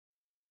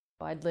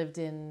I'd lived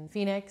in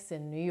Phoenix,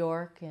 in New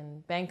York,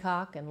 in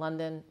Bangkok, and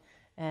London,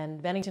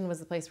 and Bennington was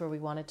the place where we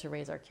wanted to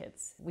raise our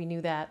kids. We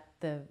knew that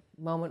the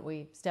moment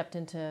we stepped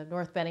into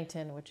North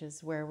Bennington, which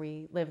is where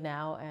we live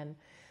now, and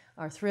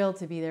are thrilled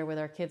to be there with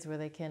our kids where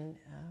they can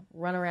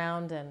run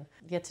around and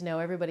get to know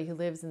everybody who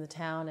lives in the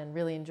town and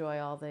really enjoy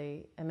all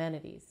the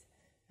amenities.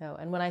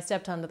 And when I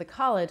stepped onto the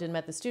college and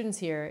met the students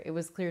here, it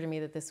was clear to me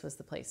that this was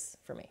the place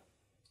for me.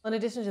 In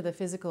addition to the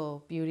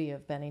physical beauty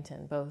of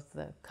Bennington, both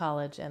the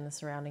college and the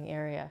surrounding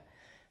area,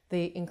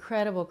 the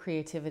incredible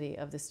creativity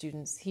of the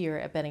students here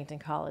at Bennington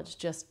College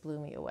just blew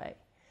me away.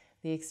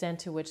 The extent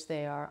to which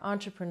they are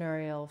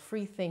entrepreneurial,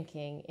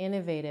 free-thinking,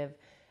 innovative,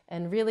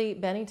 and really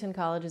Bennington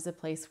College is a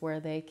place where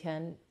they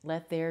can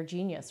let their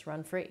genius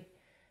run free.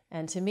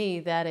 And to me,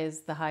 that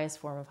is the highest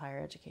form of higher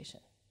education.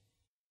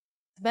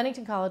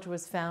 Bennington College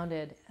was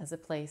founded as a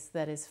place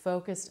that is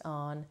focused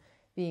on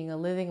being a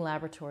living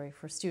laboratory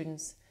for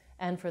students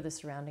and for the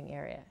surrounding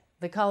area.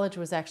 The college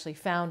was actually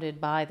founded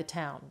by the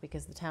town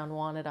because the town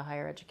wanted a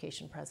higher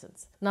education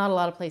presence. Not a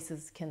lot of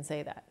places can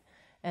say that.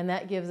 And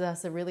that gives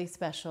us a really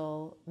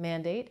special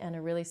mandate and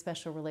a really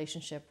special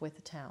relationship with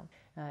the town.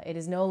 It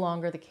is no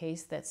longer the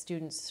case that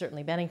students,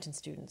 certainly Bennington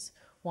students,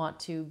 want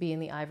to be in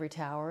the ivory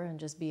tower and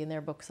just be in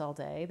their books all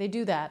day. They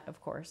do that, of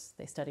course.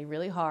 They study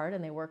really hard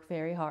and they work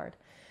very hard.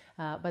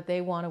 But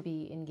they want to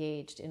be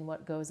engaged in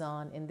what goes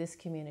on in this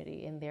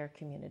community, in their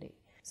community.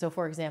 So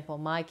for example,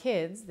 my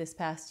kids this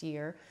past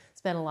year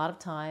spent a lot of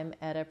time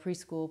at a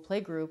preschool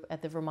playgroup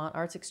at the Vermont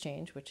Arts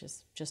Exchange, which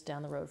is just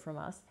down the road from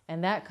us.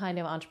 And that kind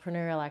of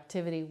entrepreneurial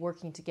activity,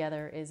 working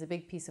together, is a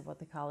big piece of what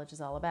the college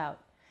is all about.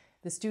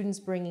 The students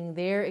bringing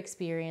their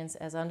experience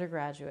as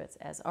undergraduates,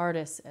 as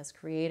artists, as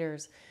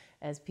creators,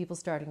 as people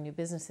starting new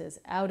businesses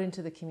out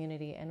into the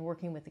community and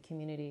working with the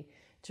community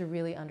to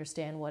really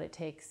understand what it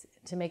takes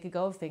to make a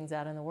go of things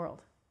out in the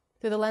world.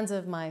 Through the lens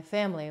of my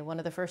family, one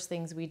of the first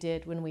things we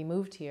did when we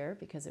moved here,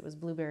 because it was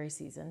blueberry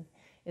season,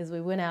 is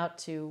we went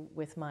out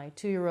with my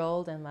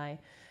 2-year-old and my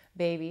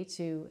baby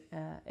to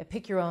a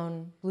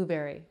pick-your-own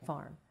blueberry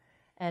farm.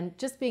 And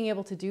just being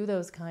able to do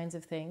those kinds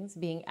of things,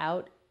 being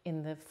out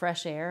in the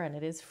fresh air, and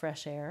it is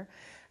fresh air,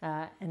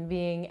 and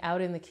being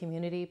out in the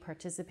community,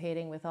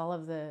 participating with all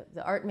of the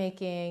art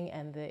making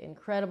and the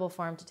incredible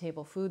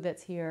farm-to-table food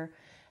that's here,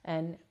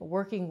 and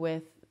working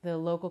with the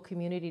local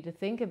community to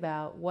think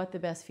about what the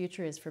best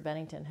future is for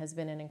Bennington has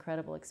been an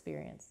incredible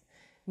experience.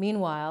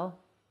 Meanwhile,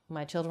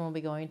 my children will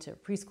be going to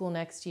preschool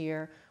next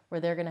year,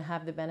 where they're going to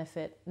have the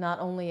benefit not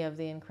only of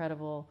the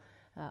incredible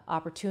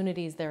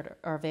opportunities that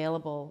are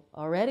available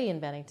already in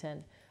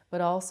Bennington, but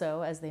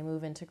also as they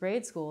move into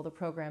grade school, the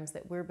programs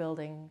that we're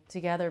building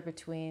together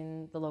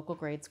between the local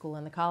grade school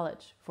and the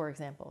college, for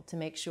example, to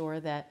make sure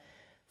that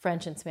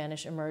French and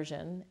Spanish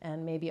immersion,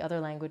 and maybe other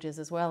languages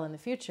as well in the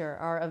future,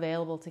 are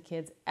available to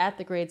kids at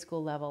the grade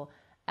school level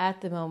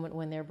at the moment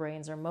when their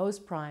brains are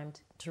most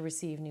primed to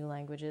receive new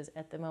languages,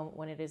 at the moment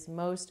when it is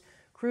most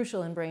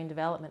crucial in brain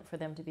development for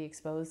them to be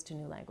exposed to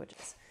new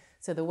languages.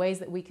 So the ways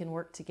that we can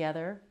work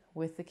together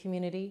with the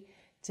community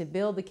to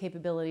build the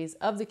capabilities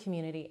of the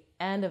community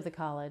and of the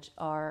college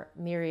are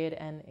myriad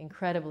and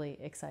incredibly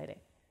exciting.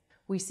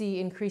 We see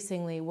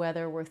increasingly,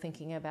 whether we're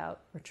thinking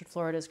about Richard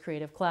Florida's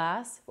creative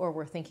class or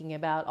we're thinking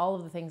about all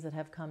of the things that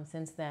have come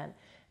since then,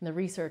 and the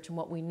research and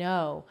what we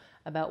know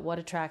about what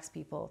attracts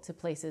people to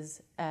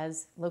places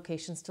as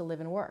locations to live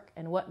and work,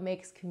 and what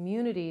makes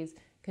communities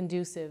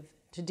conducive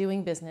to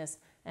doing business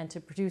and to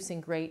producing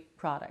great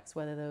products,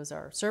 whether those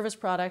are service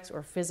products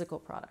or physical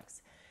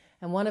products.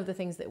 And one of the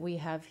things that we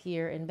have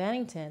here in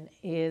Bennington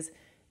is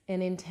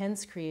an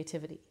intense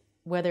creativity,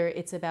 whether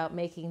it's about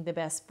making the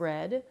best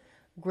bread,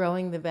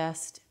 growing the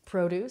best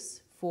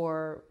produce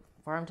for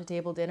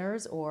farm-to-table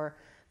dinners or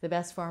the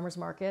best farmer's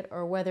market,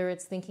 or whether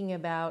it's thinking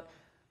about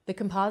the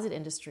composite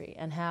industry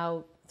and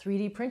how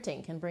 3D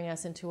printing can bring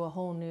us into a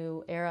whole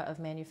new era of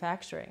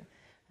manufacturing.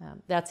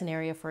 That's an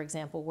area, for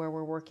example, where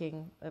we're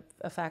working,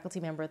 a faculty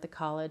member at the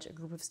college, a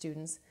group of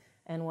students,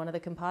 and one of the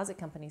composite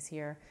companies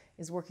here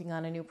is working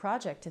on a new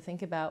project to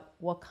think about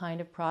what kind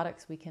of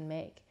products we can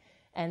make.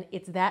 And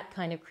it's that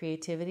kind of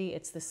creativity,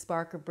 it's the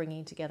spark of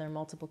bringing together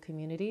multiple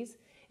communities,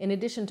 in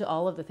addition to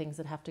all of the things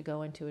that have to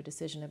go into a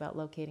decision about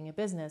locating a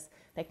business,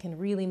 that can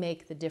really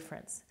make the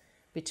difference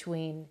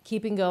between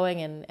keeping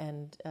going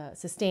and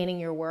sustaining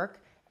your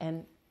work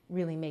and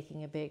really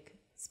making a big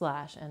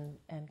splash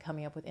and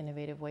coming up with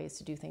innovative ways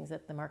to do things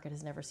that the market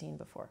has never seen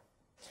before.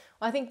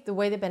 Well, I think the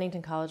way that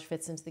Bennington College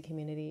fits into the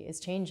community is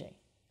changing,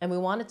 and we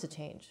want it to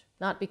change,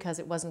 not because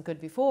it wasn't good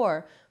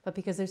before, but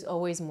because there's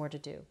always more to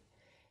do.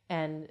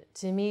 And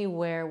to me,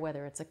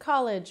 whether it's a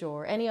college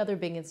or any other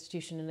big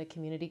institution in a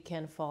community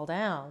can fall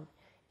down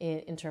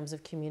in terms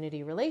of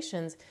community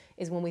relations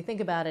is when we think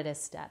about it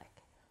as static.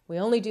 We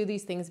only do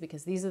these things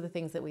because these are the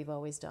things that we've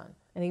always done.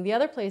 I think the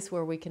other place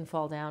where we can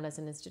fall down as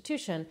an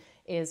institution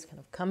is kind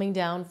of coming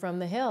down from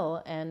the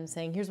hill and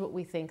saying, here's what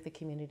we think the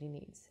community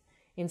needs.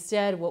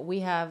 Instead, what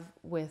we have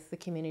with the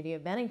community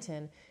of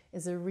Bennington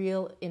is a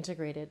real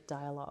integrated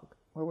dialogue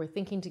where we're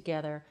thinking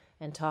together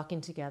and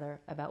talking together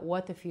about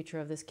what the future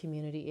of this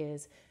community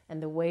is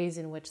and the ways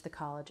in which the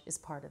college is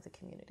part of the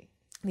community.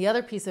 The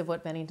other piece of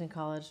what Bennington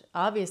College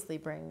obviously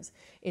brings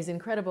is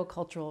incredible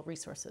cultural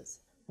resources,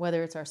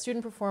 whether it's our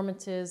student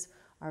performances,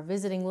 our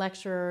visiting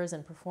lecturers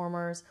and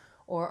performers,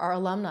 or our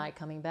alumni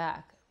coming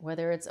back,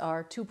 whether it's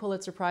our 2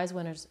 Pulitzer Prize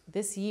winners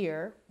this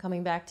year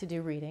coming back to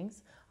do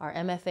readings, our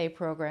MFA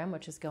program,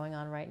 which is going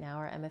on right now,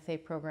 our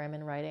MFA program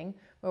in writing,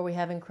 where we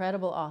have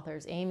incredible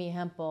authors, Amy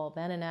Hempel,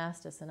 Ben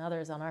Anastas, and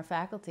others on our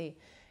faculty,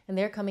 and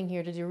they're coming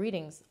here to do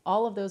readings.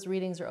 All of those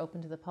readings are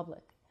open to the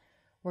public.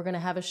 We're going to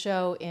have a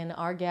show in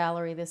our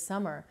gallery this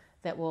summer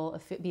that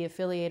will be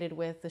affiliated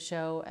with the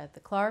show at the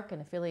Clark and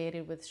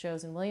affiliated with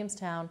shows in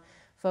Williamstown,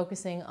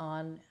 focusing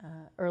on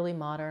early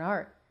modern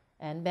art.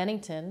 And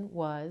Bennington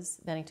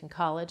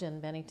College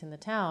and Bennington the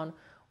town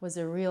was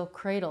a real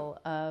cradle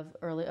of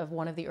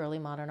one of the early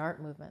modern art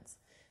movements.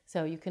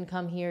 So you can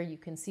come here, you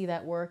can see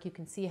that work, you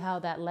can see how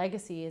that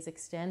legacy is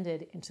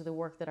extended into the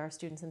work that our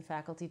students and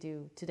faculty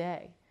do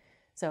today.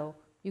 So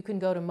you can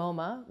go to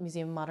MoMA,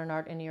 Museum of Modern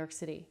Art in New York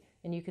City,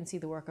 and you can see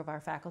the work of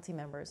our faculty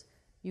members.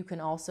 You can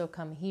also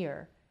come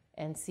here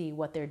and see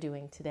what they're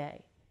doing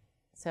today.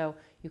 So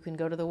you can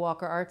go to the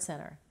Walker Art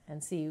Center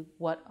and see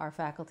what our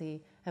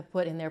faculty have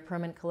put in their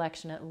permanent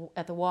collection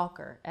at the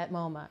Walker, at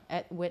MoMA,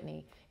 at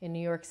Whitney, in New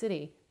York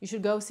City. You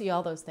should go see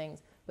all those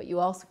things, but you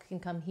also can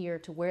come here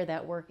to where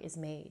that work is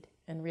made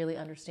and really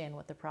understand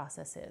what the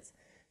process is.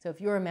 So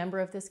if you're a member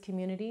of this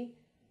community,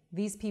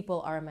 these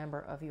people are a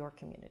member of your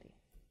community.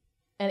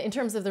 And in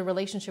terms of the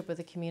relationship with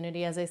the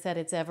community, as I said,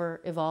 it's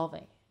ever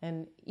evolving.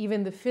 And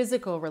even the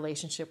physical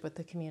relationship with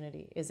the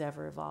community is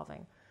ever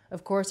evolving.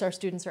 Of course, our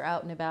students are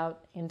out and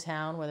about in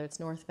town, whether it's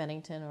North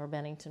Bennington or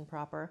Bennington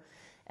proper.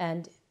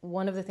 And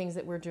one of the things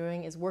that we're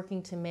doing is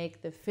working to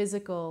make the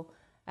physical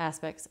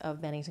aspects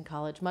of Bennington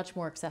College much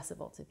more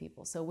accessible to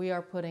people. So we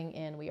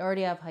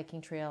already have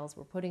hiking trails,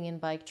 we're putting in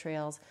bike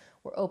trails,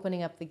 we're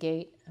opening up the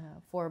gate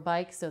for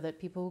bikes so that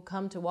people who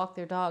come to walk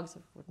their dogs,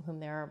 of whom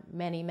there are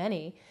many,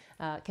 many,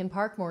 can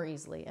park more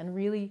easily, and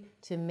really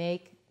to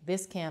make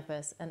this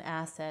campus an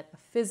asset, a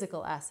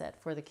physical asset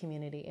for the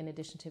community, in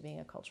addition to being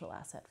a cultural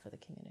asset for the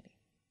community.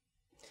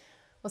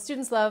 Well,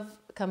 students love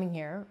coming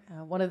here.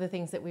 One of the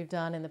things that we've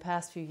done in the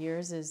past few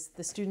years is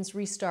the students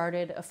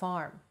restarted a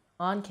farm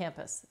on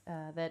campus.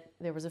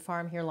 There was a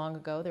farm here long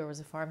ago. There was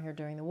a farm here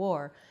during the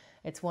war.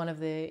 It's one of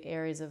the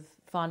areas of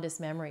fondest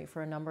memory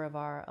for a number of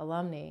our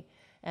alumni.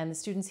 And the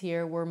students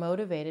here were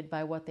motivated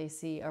by what they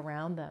see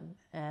around them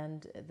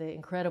and the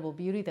incredible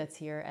beauty that's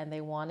here, and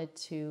they wanted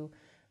to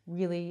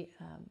really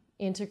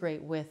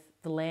integrate with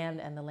the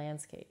land and the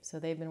landscape. So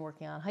they've been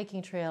working on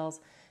hiking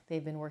trails,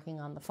 they've been working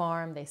on the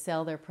farm, they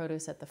sell their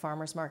produce at the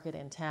farmers market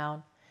in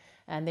town,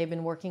 and they've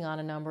been working on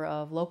a number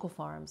of local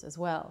farms as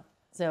well.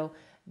 So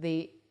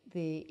the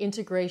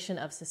integration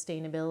of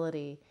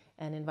sustainability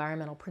and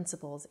environmental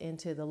principles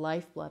into the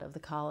lifeblood of the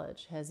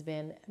college has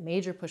been a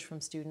major push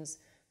from students.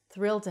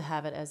 Thrilled to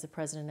have it as the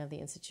president of the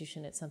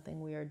institution. It's something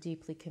we are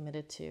deeply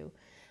committed to.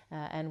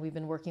 And we've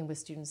been working with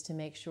students to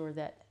make sure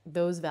that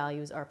those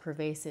values are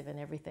pervasive in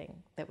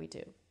everything that we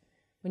do.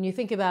 When you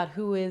think about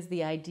who is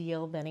the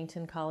ideal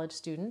Bennington College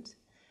student,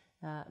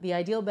 the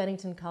ideal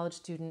Bennington College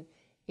student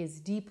is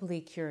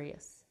deeply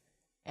curious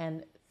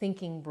and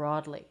thinking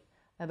broadly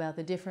about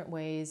the different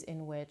ways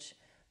in which,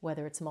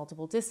 whether it's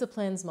multiple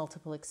disciplines,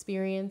 multiple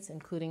experience,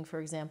 including,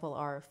 for example,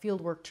 our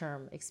fieldwork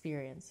term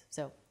experience.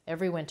 So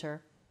every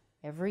winter,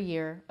 every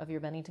year of your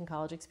Bennington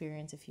College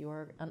experience, if you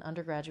are an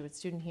undergraduate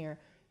student here,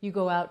 you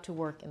go out to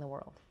work in the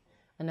world.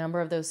 A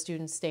number of those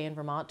students stay in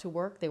Vermont to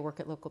work. They work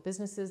at local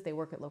businesses. They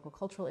work at local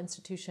cultural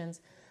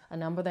institutions. A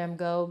number of them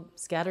go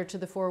scattered to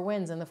the four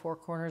winds and the four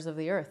corners of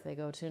the earth. They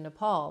go to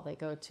Nepal. They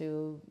go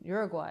to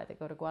Uruguay. They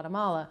go to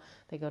Guatemala.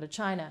 They go to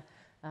China.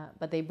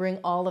 But they bring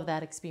all of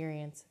that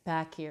experience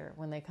back here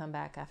when they come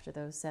back after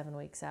those 7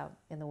 weeks out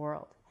in the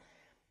world.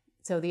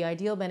 So the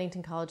ideal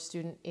Bennington College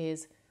student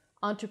is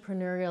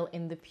entrepreneurial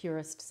in the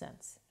purest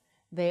sense.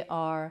 They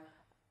are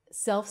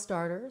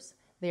self-starters.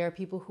 They are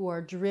people who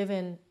are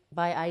driven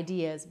by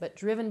ideas, but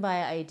driven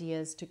by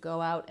ideas to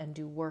go out and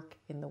do work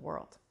in the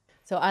world.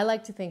 So I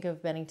like to think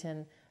of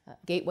Bennington,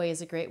 Gateway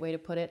is a great way to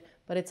put it,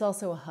 but it's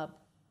also a hub.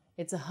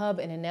 It's a hub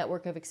and a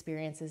network of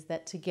experiences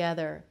that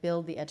together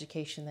build the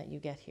education that you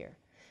get here.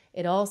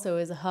 It also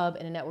is a hub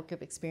and a network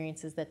of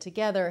experiences that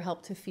together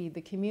help to feed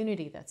the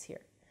community that's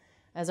here.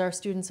 As our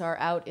students are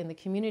out in the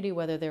community,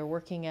 whether they're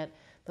working at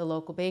the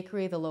local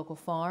bakery, the local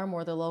farm,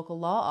 or the local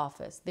law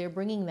office, they're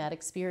bringing that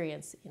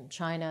experience in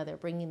China, they're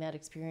bringing that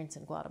experience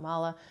in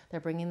Guatemala, they're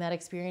bringing that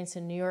experience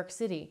in New York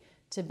City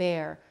to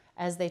bear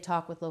as they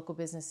talk with local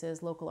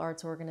businesses, local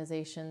arts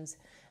organizations,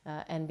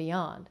 and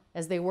beyond.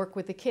 As they work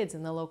with the kids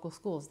in the local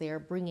schools, they are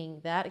bringing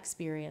that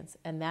experience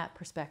and that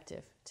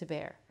perspective to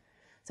bear.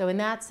 So in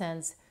that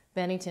sense,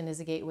 Bennington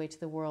is a gateway to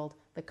the world,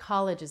 the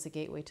college is a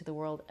gateway to the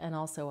world, and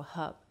also a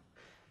hub.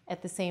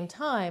 At the same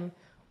time,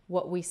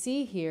 what we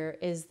see here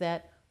is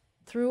that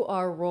through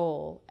our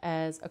role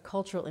as a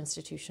cultural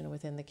institution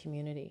within the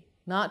community,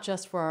 not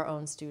just for our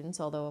own students,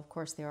 although of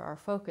course they're our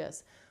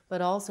focus, but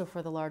also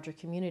for the larger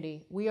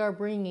community. We are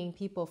bringing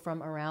people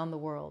from around the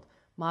world,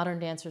 modern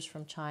dancers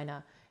from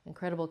China,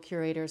 incredible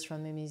curators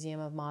from the Museum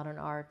of Modern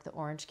Art, the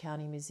Orange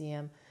County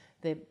Museum,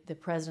 the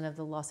president of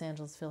the Los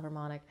Angeles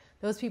Philharmonic.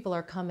 Those people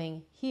are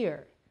coming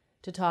here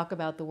to talk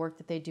about the work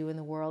that they do in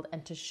the world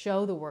and to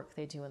show the work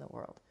they do in the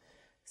world.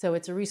 So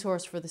it's a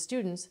resource for the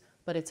students,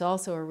 but it's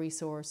also a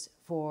resource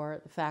for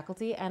the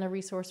faculty and a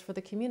resource for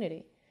the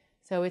community.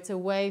 So it's a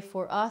way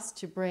for us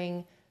to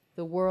bring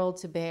the world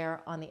to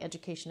bear on the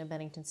education of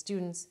Bennington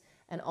students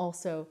and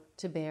also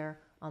to bear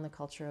on the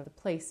culture of the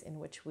place in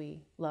which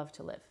we love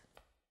to live.